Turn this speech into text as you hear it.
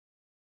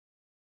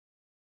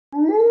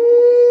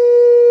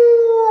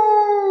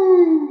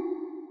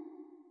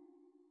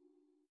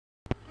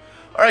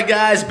Alright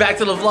guys, back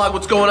to the vlog.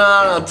 What's going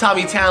on? I'm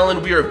Tommy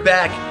Talon. We are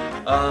back.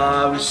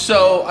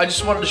 So I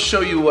just wanted to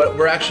show you what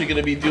we're actually going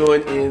to be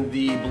doing in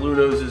the Blue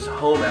Nose's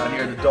home out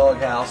here, the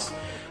Doghouse.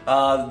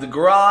 The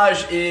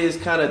garage is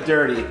kind of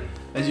dirty.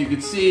 As you can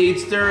see,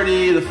 it's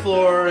dirty. The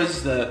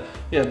floors, the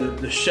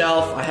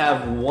shelf. I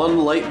have one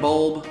light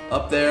bulb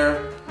up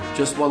there,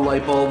 just one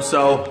light bulb.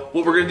 So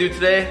what we're going to do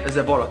today is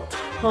I bought a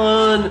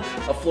ton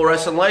of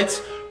fluorescent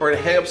lights. We're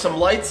going to hang up some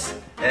lights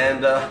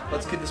and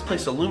let's get this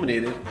place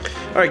illuminated.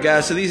 Alright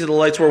guys, so these are the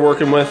lights we're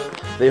working with.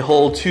 They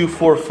hold two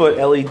 4-foot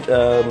LED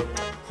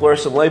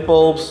fluorescent light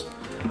bulbs.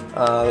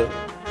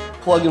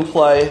 Plug and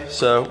play.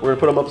 So we're going to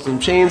put them up with some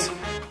chains,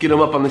 get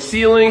them up on the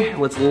ceiling.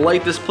 Let's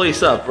light this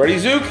place up. Ready,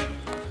 Zook?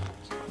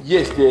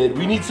 Yes, Dad.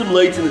 We need some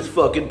lights in this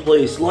fucking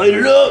place. Light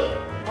it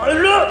up! Light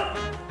it up!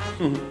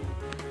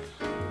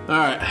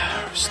 Alright,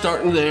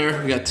 starting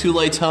there. We got 2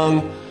 lights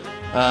hung.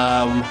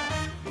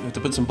 We have to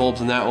put some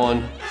bulbs in that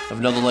one. I have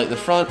another light in the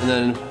front, and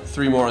then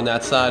 3 more on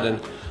that side, and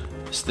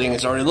this thing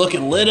is already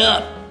looking lit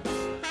up.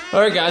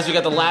 Alright guys, we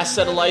got the last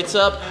set of lights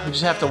up. We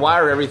just have to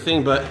wire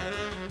everything, but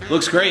it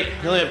looks great.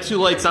 We only have 2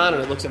 lights on,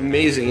 and it looks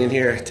amazing in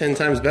here. 10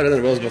 times better than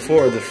it was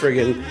before,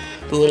 the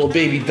little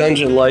baby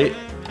dungeon light.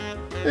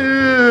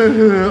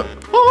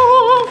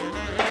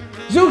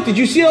 Zook, did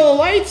you see all the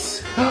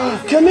lights?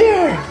 Come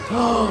here.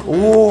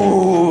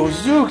 Ooh,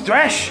 Zook,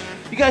 Thresh,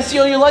 you guys see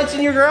all your lights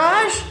in your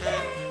garage?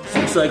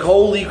 Zook's like,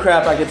 holy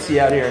crap, I can see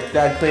out here.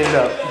 Dad cleaned it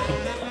up.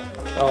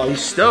 Oh,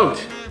 he's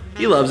stoked.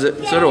 He loves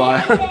it, so do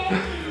I.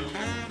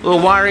 A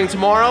little wiring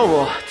tomorrow.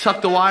 We'll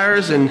tuck the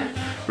wires and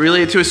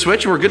relay it to a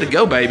switch, and we're good to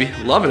go, baby.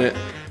 Loving it.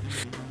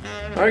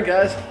 All right,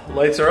 guys,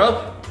 lights are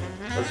up.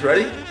 That's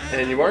ready.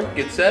 And you mark,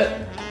 get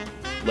set.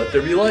 Let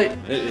there be light.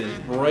 It is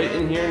bright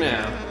in here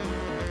now.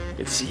 You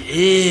can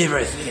see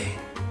everything.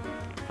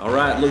 All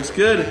right, looks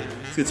good.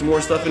 Let's get some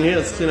more stuff in here.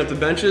 Let's clean up the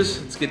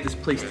benches. Let's get this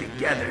place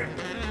together.